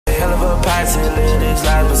Passing lyrics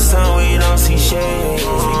like the sun, we don't see shade. She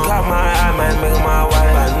caught my eye, might make her my wife.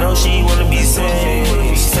 I know she wanna be saved.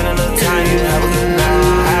 She spend a little time, you have a good night.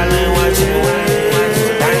 Island watching waves.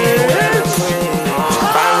 Dying without a cred.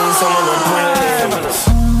 Finally someone to pray.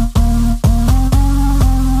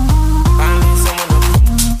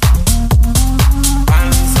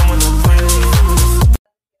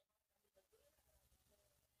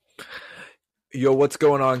 Yo, what's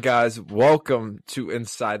going on, guys? Welcome to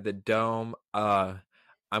Inside the Dome.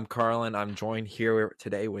 I'm Carlin. I'm joined here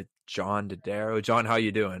today with John Dodaro. John, how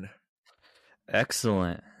you doing?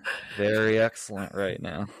 Excellent. Very excellent right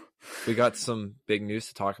now. We got some big news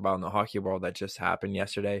to talk about in the hockey world that just happened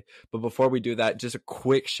yesterday. But before we do that, just a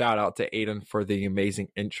quick shout out to Aiden for the amazing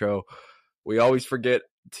intro. We always forget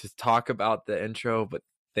to talk about the intro, but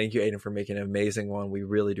thank you, Aiden, for making an amazing one. We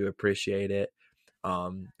really do appreciate it.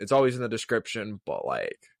 It's always in the description, but I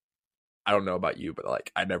don't know about you, but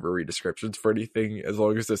I never read descriptions for anything. As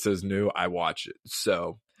long as this is new, I watch it.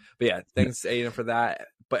 So, but yeah, thanks Aiden for that.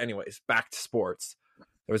 But anyways, back to sports.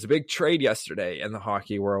 There was a big trade yesterday in the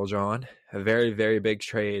hockey world, John. A very, very big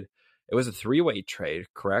trade. It was a three-way trade,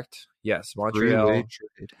 correct? Yes, Montreal,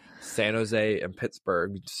 San Jose, and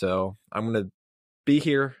Pittsburgh. So I'm going to be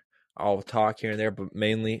here. I'll talk here and there, but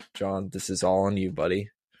mainly, John, this is all on you,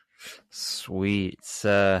 buddy. Sweet.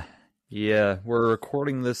 Yeah, we're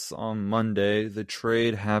recording this on Monday. The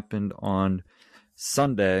trade happened on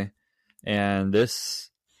Sunday, and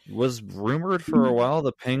this was rumored for a while.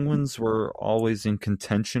 The Penguins were always in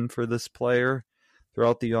contention for this player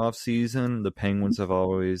throughout the offseason. The Penguins have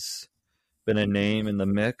always been a name in the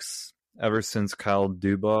mix ever since Kyle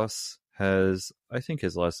Dubas has, I think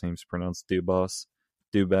his last name's pronounced Dubas.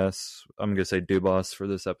 Dubas. I'm going to say Dubas for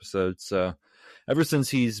this episode. So ever since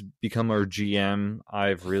he's become our GM,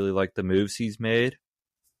 I've really liked the moves he's made.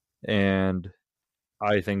 And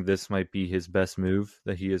I think this might be his best move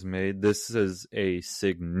that he has made. This is a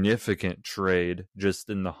significant trade just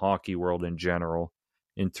in the hockey world in general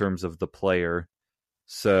in terms of the player.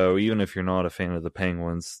 So even if you're not a fan of the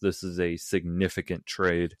Penguins, this is a significant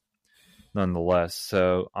trade nonetheless.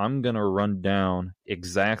 So I'm going to run down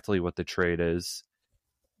exactly what the trade is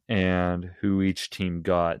and who each team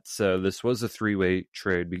got. So this was a three-way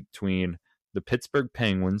trade between the Pittsburgh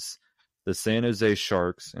Penguins, the San Jose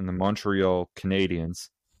Sharks, and the Montreal Canadiens.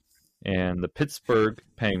 And the Pittsburgh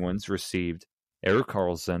Penguins received Erik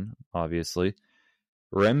Karlsson, obviously,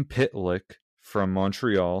 Rem Pitlick from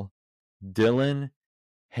Montreal, Dylan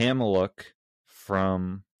Hamiluk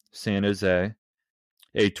from San Jose,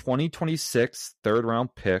 a 2026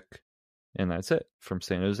 third-round pick, and that's it from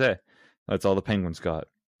San Jose. That's all the Penguins got.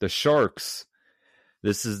 The Sharks,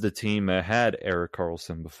 this is the team that had Erik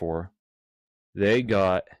Karlsson before. They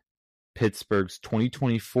got Pittsburgh's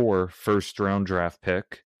 2024 first-round draft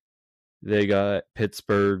pick. They got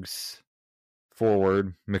Pittsburgh's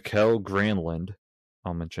forward, Mikael Granlund.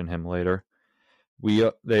 I'll mention him later.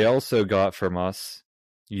 They also got from us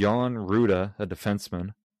Jan Ruda, a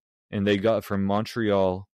defenseman. And they got from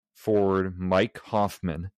Montreal forward Mike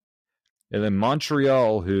Hoffman. And then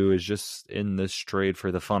Montreal, who is just in this trade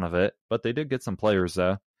for the fun of it, but they did get some players,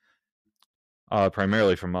 though,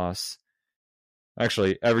 primarily from us.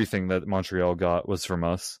 Actually, everything that Montreal got was from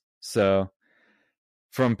us. So,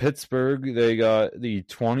 from Pittsburgh, they got the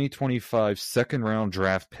 2025 second-round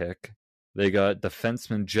draft pick. They got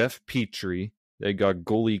defenseman Jeff Petrie. They got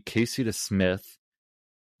goalie Casey DeSmith.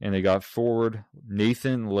 And they got forward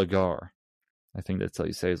Nathan Lagar. I think that's how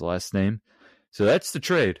you say his last name. So that's the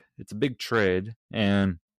trade. It's a big trade,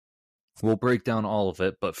 and we'll break down all of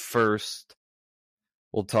it. But first,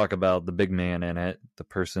 we'll talk about the big man in it, the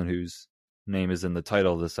person whose name is in the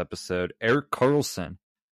title of this episode, Erik Karlsson.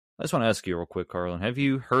 I just want to ask you real quick, Carlin, have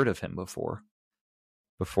you heard of him before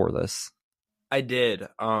this? I did.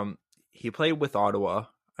 He played with Ottawa.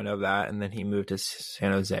 I know that, and then he moved to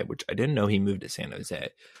San Jose, which I didn't know he moved to San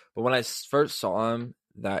Jose. But when I first saw him,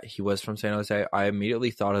 that he was from San Jose, I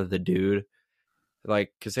immediately thought of the dude.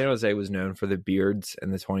 Because San Jose was known for the beards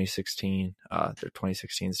in the 2016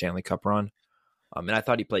 Stanley Cup run. And I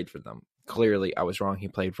thought he played for them. Clearly, I was wrong. He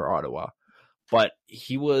played for Ottawa. But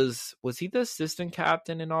he was he the assistant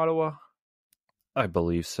captain in Ottawa? I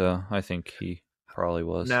believe so. I think he probably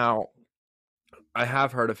was. Now, I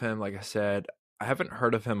have heard of him. Like I said, I haven't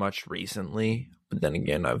heard of him much recently. But then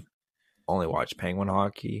again, I've only watched Penguin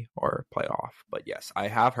hockey or playoff. But yes, I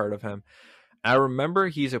have heard of him. I remember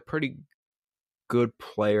he's a pretty good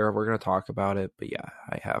player. We're going to talk about it, but yeah,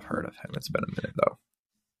 I have heard of him. It's been a minute though.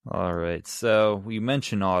 All right, so we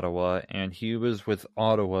mentioned Ottawa, and he was with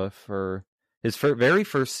Ottawa for his very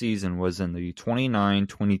first season was in the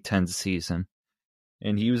 2009-2010 season,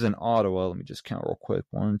 And he was in Ottawa. Let me just count real quick.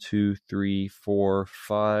 1, 2, 3, 4,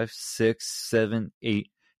 5, 6, 7,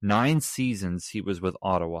 8, 9 seasons he was with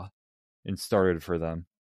Ottawa and started for them.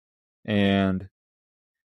 And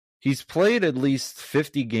he's played at least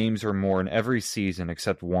 50 games or more in every season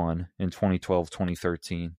except one in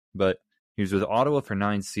 2012-2013. But he was with Ottawa for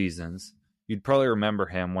 9 seasons. You'd probably remember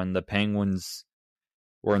him when the Penguins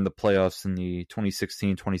were in the playoffs in the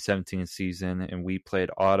 2016-2017 season, and we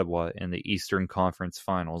played Ottawa in the Eastern Conference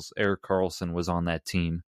Finals. Erik Karlsson was on that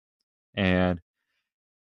team. And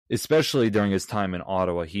especially during his time in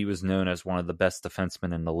Ottawa, he was known as one of the best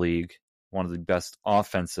defensemen in the league, one of the best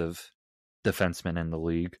offensive defensemen in the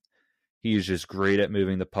league. He is just great at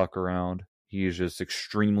moving the puck around. He is just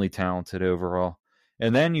extremely talented overall.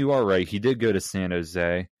 And then you are right, he did go to San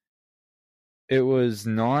Jose. It was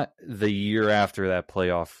not the year after that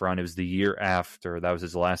playoff run. It was the year after. That was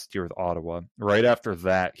his last year with Ottawa. Right after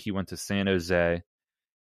that, he went to San Jose.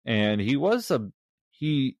 And he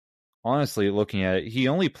honestly, looking at it, he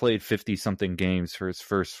only played 50-something games for his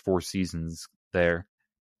first 4 seasons there.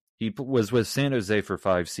 He was with San Jose for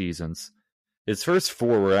 5 seasons. His first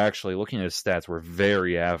 4 were actually, looking at his stats, were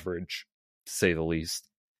very average, to say the least.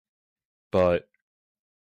 But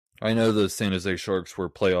I know the San Jose Sharks were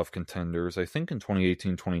playoff contenders, I think in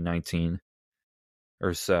 2018-2019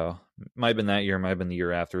 or so. Might have been that year, might have been the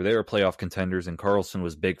year after. They were playoff contenders, and Karlsson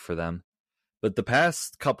was big for them. But the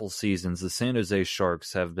past couple seasons, the San Jose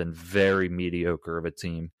Sharks have been very mediocre of a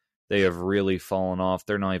team. They have really fallen off.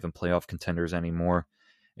 They're not even playoff contenders anymore.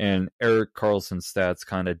 And Erik Karlsson's stats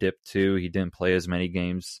kind of dipped too. He didn't play as many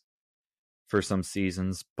games for some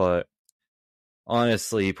seasons, but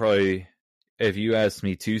honestly, probably if you asked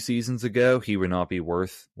me 2 seasons ago, he would not be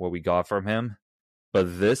worth what we got from him.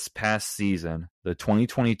 But this past season, the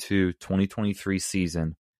 2022-2023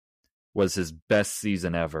 season, was his best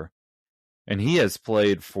season ever. And he has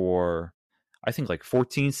played for, I think, like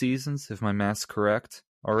 14 seasons, if my math's correct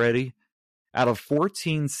already. Out of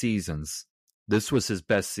 14 seasons, this was his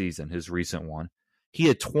best season, his recent one. He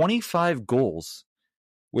had 25 goals,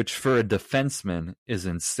 which for a defenseman is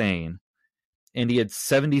insane. And he had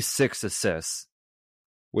 76 assists,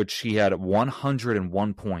 which he had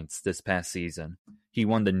 101 points this past season. He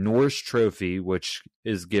won the Norris Trophy, which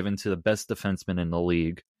is given to the best defenseman in the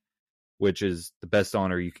league, which is the best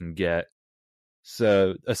honor you can get.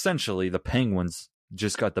 So essentially, the Penguins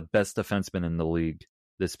just got the best defenseman in the league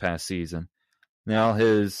this past season. Now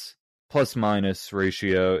his plus-minus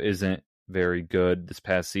ratio isn't very good this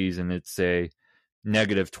past season. It's a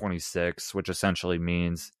 -26, which essentially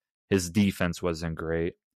means his defense wasn't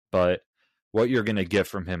great. But what you're going to get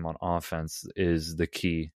from him on offense is the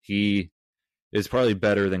key. He is probably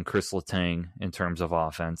better than Chris Letang in terms of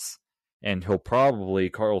offense. And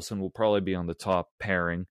Karlsson will probably be on the top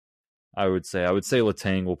pairing. I would say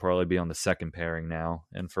Letang will probably be on the second pairing now.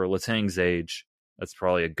 And for Letang's age, that's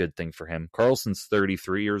probably a good thing for him. Karlsson's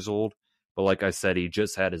 33 years old, but like I said, he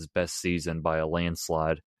just had his best season by a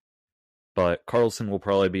landslide. But Karlsson will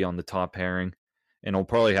probably be on the top pairing, and he'll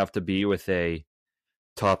probably have to be with a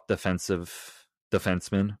top defensive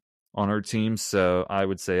defenseman on our team. So I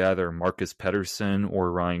would say either Marcus Pettersson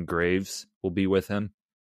or Ryan Graves will be with him.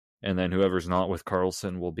 And then whoever's not with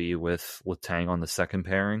Karlsson will be with Letang on the second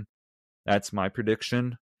pairing. That's my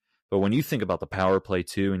prediction. But when you think about the power play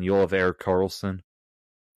too, and you'll have Erik Karlsson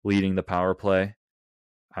leading the power play,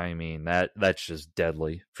 I mean, that's just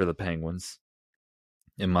deadly for the Penguins,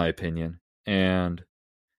 in my opinion. And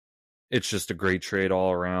it's just a great trade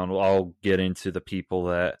all around. I'll get into the people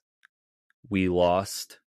that we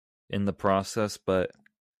lost in the process, but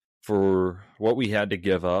for what we had to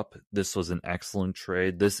give up, this was an excellent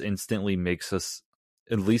trade. This instantly makes us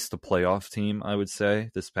at least a playoff team, I would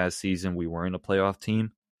say. This past season, we weren't a playoff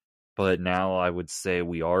team, but now I would say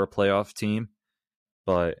we are a playoff team.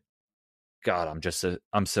 But God,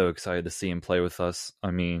 I'm so excited to see him play with us.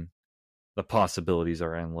 I mean, the possibilities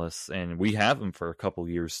are endless, and we have him for a couple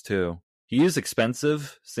years too. He is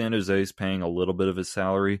expensive. San Jose's paying a little bit of his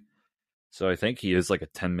salary, so I think he is like a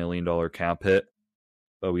 $10 million cap hit.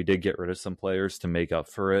 But we did get rid of some players to make up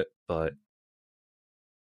for it. But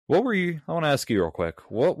I want to ask you real quick,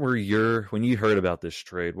 when you heard about this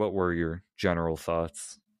trade, what were your general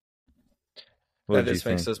thoughts? That this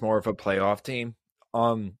makes us more of a playoff team.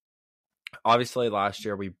 Obviously last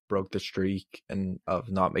year we broke the streak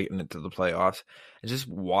of not making it to the playoffs. And just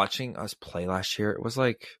watching us play last year, it was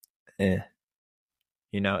like, it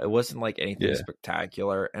wasn't like anything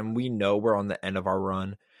spectacular. And we know we're on the end of our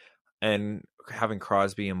run. And having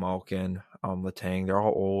Crosby and Malkin, Letang, they're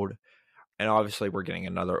all old. And obviously we're getting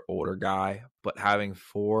another older guy. But having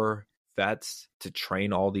 4 vets to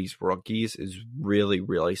train all these rookies is really,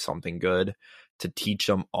 really something good to teach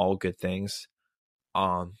them all good things,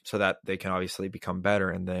 so that they can obviously become better,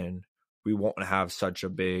 and then we won't have such a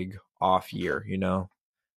big off year, you know?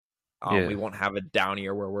 We won't have a down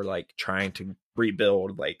year where we're like trying to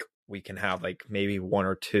rebuild. Like we can have like maybe 1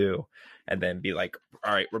 or 2 and then be like,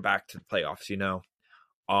 all right, we're back to the playoffs, you know?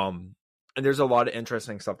 And there's a lot of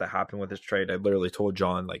interesting stuff that happened with this trade. I literally told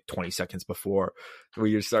John like 20 seconds before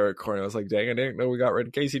we started recording. I was like, dang, I didn't know we got rid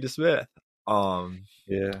of Casey DeSmith.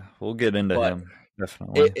 Yeah, we'll get into him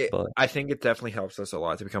definitely. But I think it definitely helps us a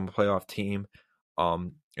lot to become a playoff team,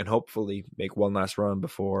 and hopefully make one last run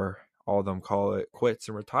before all of them call it quits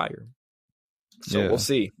and retire. So we'll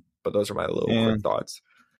see. But those are my little quick thoughts.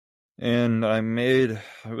 And it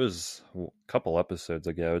was a couple episodes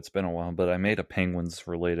ago, it's been a while, but I made a Penguins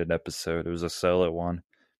related episode. It was a solo one.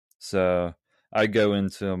 So I go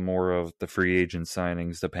into more of the free agent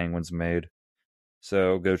signings the Penguins made.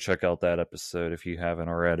 So go check out that episode if you haven't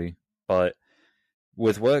already. But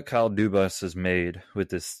with what Kyle Dubas has made with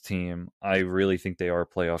this team, I really think they are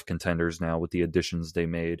playoff contenders now with the additions they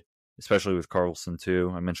made, especially with Karlsson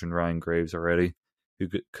too. I mentioned Ryan Graves already, who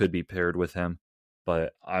could be paired with him.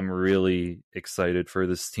 But I'm really excited for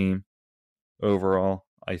this team overall.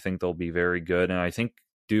 I think they'll be very good. And I think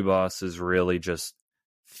Dubas is really just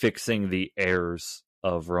fixing the errors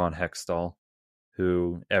of Ron Hextall,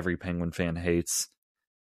 who every Penguin fan hates.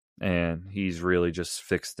 And he's really just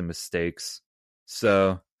fixed the mistakes.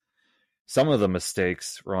 So some of the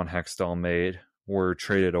mistakes Ron Hextall made were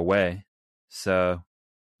traded away. So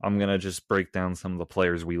I'm going to just break down some of the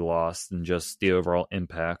players we lost and just the overall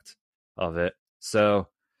impact of it. So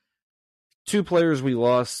 2 players we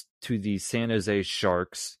lost to the San Jose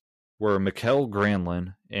Sharks were Mikael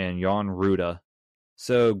Granlund and Jan Rutta.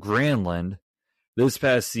 So Granlund, this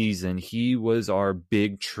past season, he was our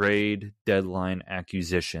big trade deadline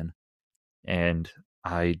acquisition. And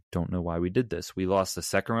I don't know why we did this. We lost a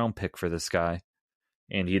 2nd round pick for this guy,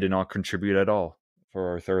 and he did not contribute at all for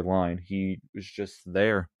our third line. He was just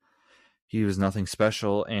there. He was nothing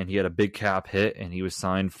special, and he had a big cap hit, and he was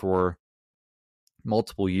signed for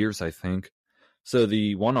multiple years, I think. So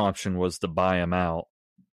the one option was to buy him out,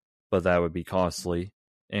 but that would be costly.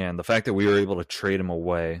 And the fact that we were able to trade him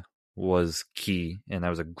away was key, and that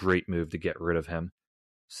was a great move to get rid of him.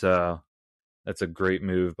 So that's a great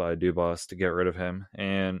move by Dubas to get rid of him.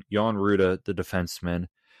 And Jan Rutta, the defenseman,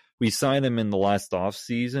 we signed him in the last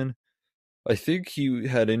offseason. I think he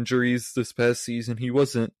had injuries this past season. He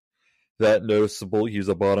wasn't that noticeable. He was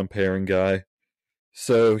a bottom pairing guy.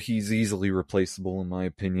 So he's easily replaceable in my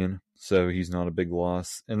opinion. So he's not a big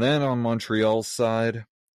loss. And then on Montreal's side,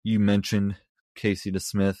 you mentioned Casey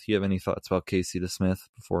DeSmith. You have any thoughts about Casey DeSmith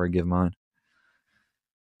before I give mine?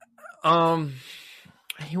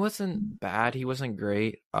 He wasn't bad. He wasn't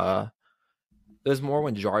great. There's more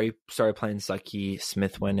when Jari started playing sucky,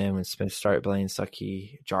 Smith went in. When Smith started playing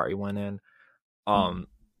sucky, Jari went in. I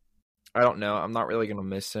don't know. I'm not really gonna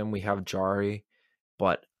miss him. We have Jari,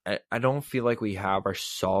 but I don't feel like we have our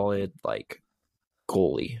solid like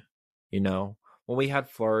goalie. You know, when we had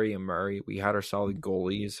Fleury and Murray, we had our solid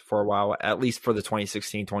goalies for a while, at least for the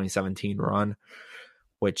 2016-2017 run,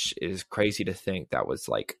 which is crazy to think that was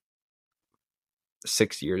like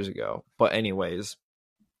 6 years ago. But anyways,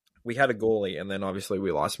 we had a goalie, and then obviously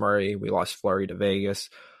we lost Murray, we lost Fleury to Vegas.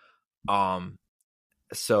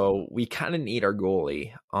 So we kind of need our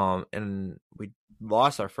goalie. And we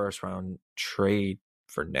lost our first round trade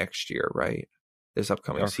for next year, right? This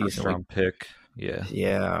upcoming season. First round pick. Yeah.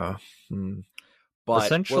 Yeah. But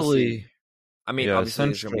essentially, we'll obviously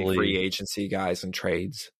there's going to be free agency guys and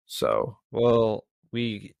trades. So, well,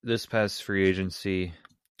 this past free agency,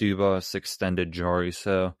 Dubas extended Jari.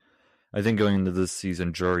 So I think going into this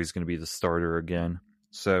season, Jari's going to be the starter again.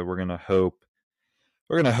 So we're going to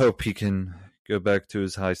hope he can go back to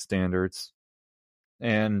his high standards.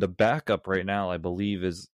 And the backup right now, I believe,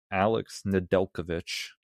 is Alex Nedeljkovic.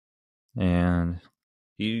 And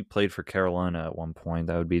he played for Carolina at one point.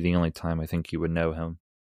 That would be the only time I think you would know him.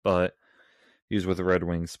 But he was with the Red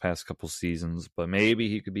Wings past couple seasons. But maybe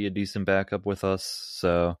he could be a decent backup with us.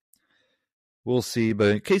 So we'll see.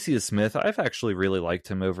 But Casey DeSmith, I've actually really liked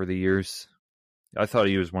him over the years. I thought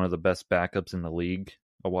he was one of the best backups in the league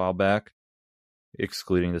a while back,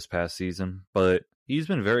 excluding this past season. But he's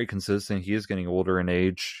been very consistent. He is getting older in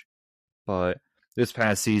age. But this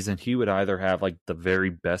past season, he would either have like the very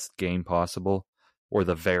best game possible or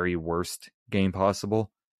the very worst game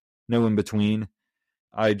possible. No in between.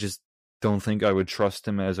 I just don't think I would trust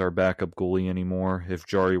him as our backup goalie anymore. If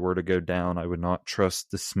Jari were to go down, I would not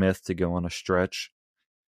trust DeSmith to go on a stretch.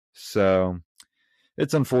 So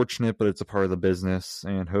it's unfortunate, but it's a part of the business,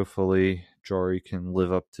 and hopefully Jari can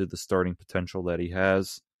live up to the starting potential that he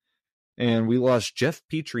has. And we lost Jeff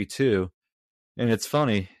Petrie too. And it's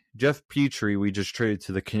funny, Jeff Petrie we just traded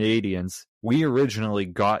to the Canadiens. We originally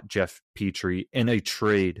got Jeff Petrie in a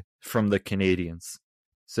trade from the Canadiens.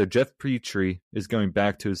 So Jeff Petrie is going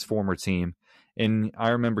back to his former team. And I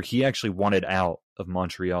remember he actually wanted out of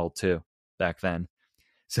Montreal too back then.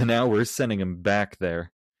 So now we're sending him back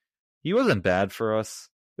there. He wasn't bad for us.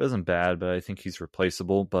 He wasn't bad, but I think he's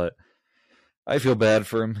replaceable. But I feel bad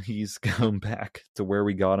for him. He's going back to where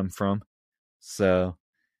we got him from. So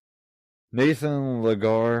Nathan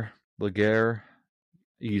Laguerre,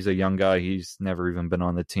 he's a young guy. He's never even been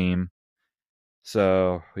on the team.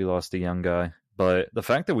 So we lost a young guy. But the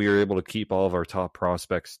fact that we were able to keep all of our top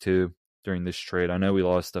prospects too during this trade, I know we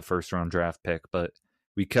lost a first-round draft pick, but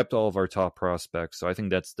we kept all of our top prospects. So I think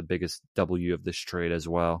that's the biggest W of this trade as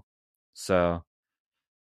well. So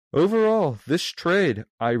overall, this trade,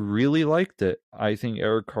 I really liked it. I think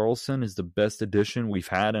Erik Karlsson is the best addition we've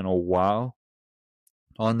had in a while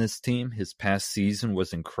on this team. His past season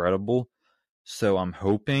was incredible. So I'm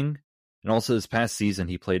hoping, and also this past season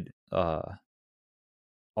he played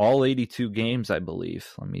all 82 games, I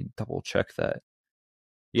believe. Let me double check that.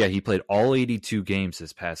 Yeah, he played all 82 games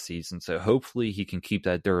this past season. So hopefully he can keep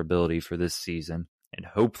that durability for this season. And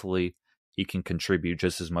hopefully he can contribute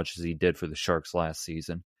just as much as he did for the Sharks last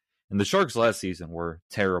season. And the Sharks last season were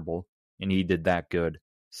terrible, and he did that good.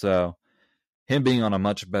 So him being on a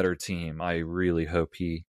much better team, I really hope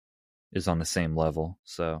he is on the same level.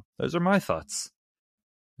 So those are my thoughts.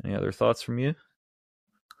 Any other thoughts from you?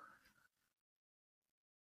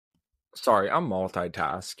 Sorry, I'm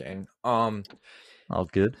multitasking. All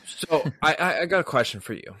good. So I got a question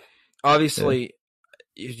for you. Obviously,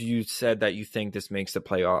 you said that you think this makes the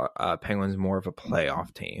Penguins more of a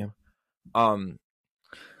playoff team.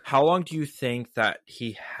 How long do you think that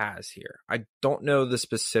he has here? I don't know the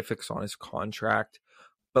specifics on his contract,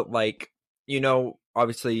 but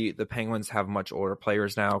obviously the Penguins have much older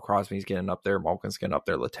players now. Crosby's getting up there, Malkin's getting up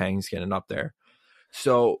there, Letang's getting up there.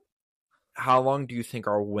 So how long do you think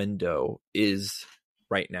our window is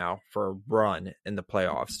right now for a run in the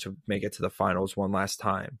playoffs to make it to the finals one last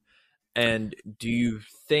time? And do you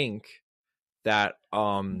think that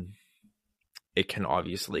it can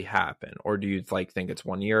obviously happen, or do you think it's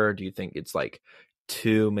 1 year, or do you think it's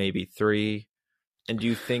 2, maybe 3? And do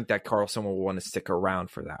you think that Karlsson will want to stick around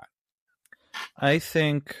for that? I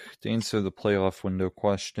think, to answer the playoff window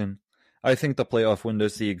question, I think the playoff window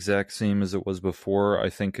is the exact same as it was before. I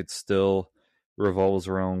think it still revolves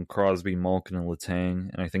around Crosby, Malkin, and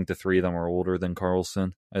Letang, and I think the three of them are older than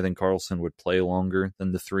Karlsson. I think Karlsson would play longer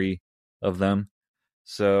than the three of them.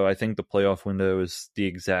 So I think the playoff window is the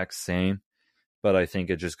exact same, but I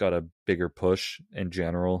think it just got a bigger push in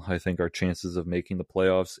general. I think our chances of making the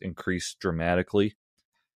playoffs increased dramatically.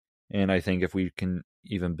 And I think if we can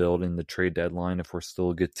even build in the trade deadline, if we're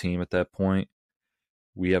still a good team at that point,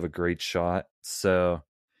 we have a great shot. So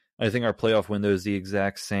I think our playoff window is the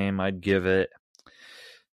exact same. I'd give it,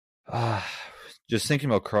 just thinking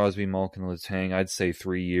about Crosby, Malkin, Letang, I'd say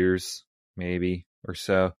 3 years, maybe, or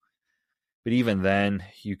so. But even then,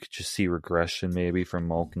 you could just see regression maybe from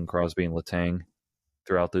Malkin, Crosby, and Letang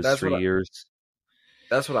throughout those 3 years.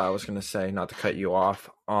 That's what I was going to say, not to cut you off.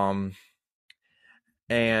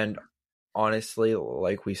 And honestly,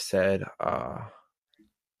 like we said,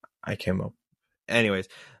 anyways,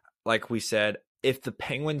 like we said, if the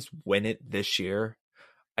Penguins win it this year,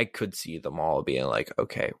 I could see them all being like,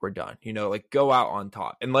 okay, we're done. Go out on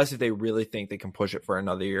top. Unless if they really think they can push it for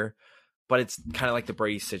another year. But it's kind of like the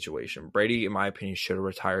Brady situation. Brady, in my opinion, should have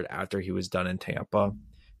retired after he was done in Tampa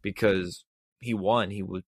because he won. He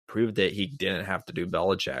proved that he didn't have to do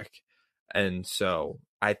Belichick. And so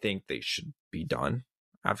I think they should be done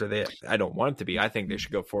after they. I don't want it to be. I think they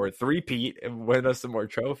should go for a three-peat and win us some more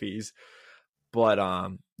trophies.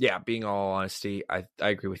 But being all honesty, I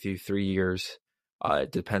agree with you. 3 years.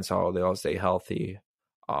 It depends how they all stay healthy.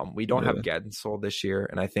 We don't have Gensel this year,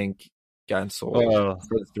 and I think Gensel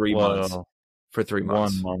for 3 months. For 3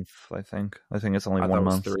 months. 1 month, I think. I think it's only 1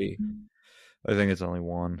 month. 3. I think it's only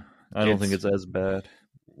 1. I don't think it's as bad.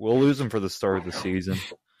 We'll lose him for the start of the season.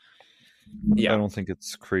 Yeah. I don't think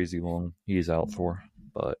it's crazy long he's out for.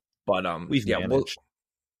 But we've managed.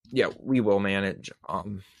 We will manage. I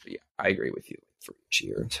agree with you. 3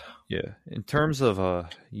 years. Yeah. In terms of,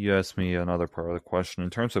 you asked me another part of the question. In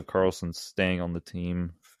terms of Karlsson staying on the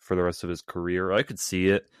team for the rest of his career, I could see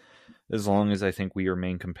it. As long as I think we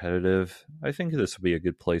remain competitive, I think this would be a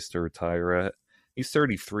good place to retire at. He's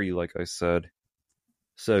 33, like I said.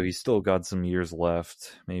 So he's still got some years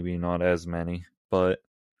left. Maybe not as many. but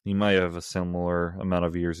he might have a similar amount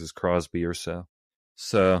of years as Crosby or so.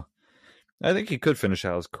 So I think he could finish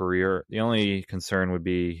out his career. The only concern would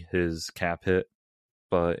be his cap hit,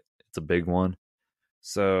 but it's a big one.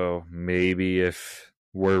 So maybe if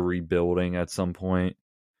we're rebuilding at some point,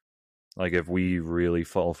 like if we really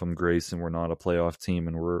fall from grace and we're not a playoff team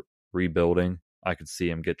and we're rebuilding, I could see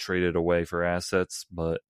him get traded away for assets.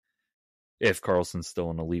 But if Karlsson's still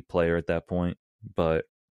an elite player at that point, but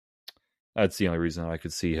that's the only reason I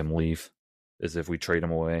could see him leave is if we trade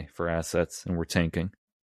him away for assets and we're tanking.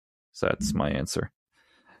 So that's my answer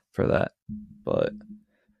for that. But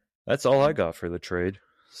that's all I got for the trade.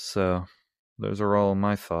 So those are all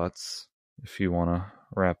my thoughts. If you want to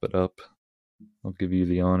wrap it up, I'll give you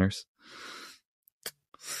the honors.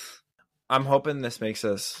 I'm hoping this makes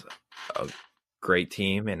us a great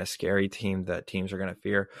team and a scary team that teams are going to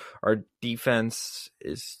fear. Our defense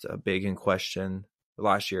is a big in question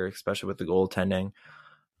last year, especially with the goaltending.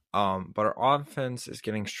 But our offense is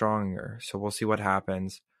getting stronger, so we'll see what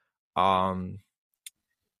happens. And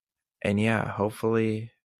yeah,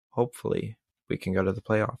 hopefully we can go to the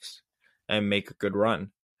playoffs and make a good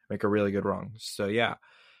run, make a really good run. So yeah,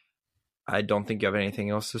 I don't think you have anything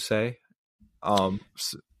else to say. Yeah,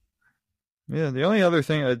 the only other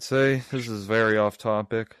thing I'd say, this is very off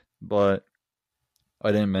topic, but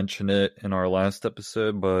I didn't mention it in our last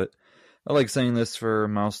episode, but I like saying this for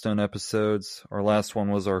milestone episodes. Our last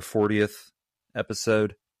one was our 40th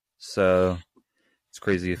episode, so it's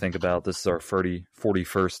crazy to think about. This is our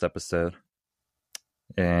 41st episode.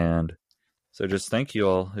 And so just thank you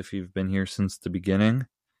all if you've been here since the beginning.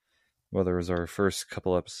 Whether it was our first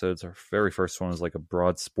couple episodes, our very first one was like a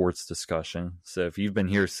broad sports discussion. So if you've been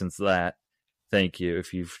here since that, thank you.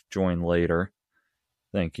 If you've joined later,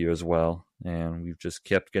 thank you as well. And we've just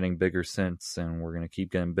kept getting bigger since, and we're going to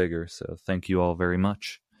keep getting bigger. So thank you all very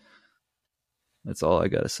much. That's all I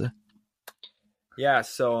got to say. Yeah,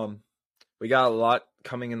 so we got a lot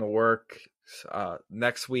coming in the work.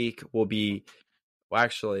 Next week will be, well,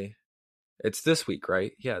 actually, it's this week,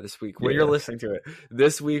 right? Yeah, this week. When you're listening to it,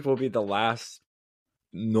 this week will be the last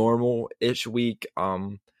normal-ish week.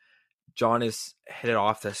 John is headed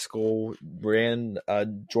off to school.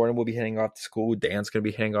 Jordan will be heading off to school. Dan's going to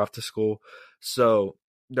be heading off to school. So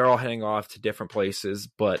they're all heading off to different places.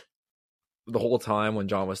 But the whole time when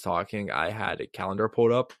John was talking, I had a calendar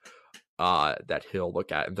pulled up that he'll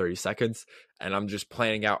look at in 30 seconds. And I'm just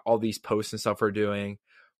planning out all these posts and stuff we're doing.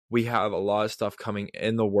 We have a lot of stuff coming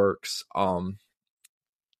in the works.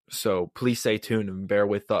 So please stay tuned and bear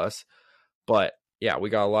with us. But yeah, we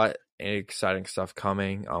got a lot of exciting stuff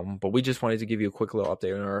coming. But we just wanted to give you a quick little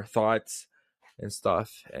update on our thoughts and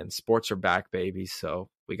stuff. And sports are back, baby. So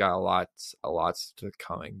we got a lot to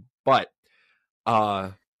coming. But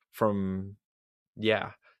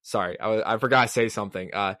sorry, I forgot to say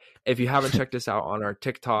something. If you haven't checked us out on our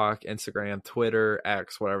TikTok, Instagram, Twitter,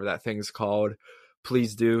 X, whatever that thing's called,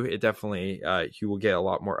 please do. It definitely you will get a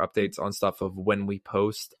lot more updates on stuff of when we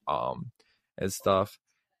post and stuff.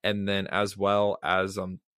 And then as well as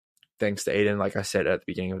thanks to Aiden, like I said at the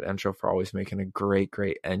beginning of the intro, for always making a great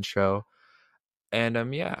intro.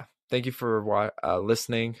 And yeah, thank you for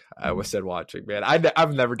listening. I said watching, man.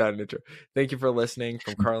 I've never done an intro. Thank you for listening.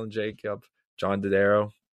 From Carl and Jacob, John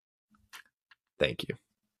Dodaro. Thank you.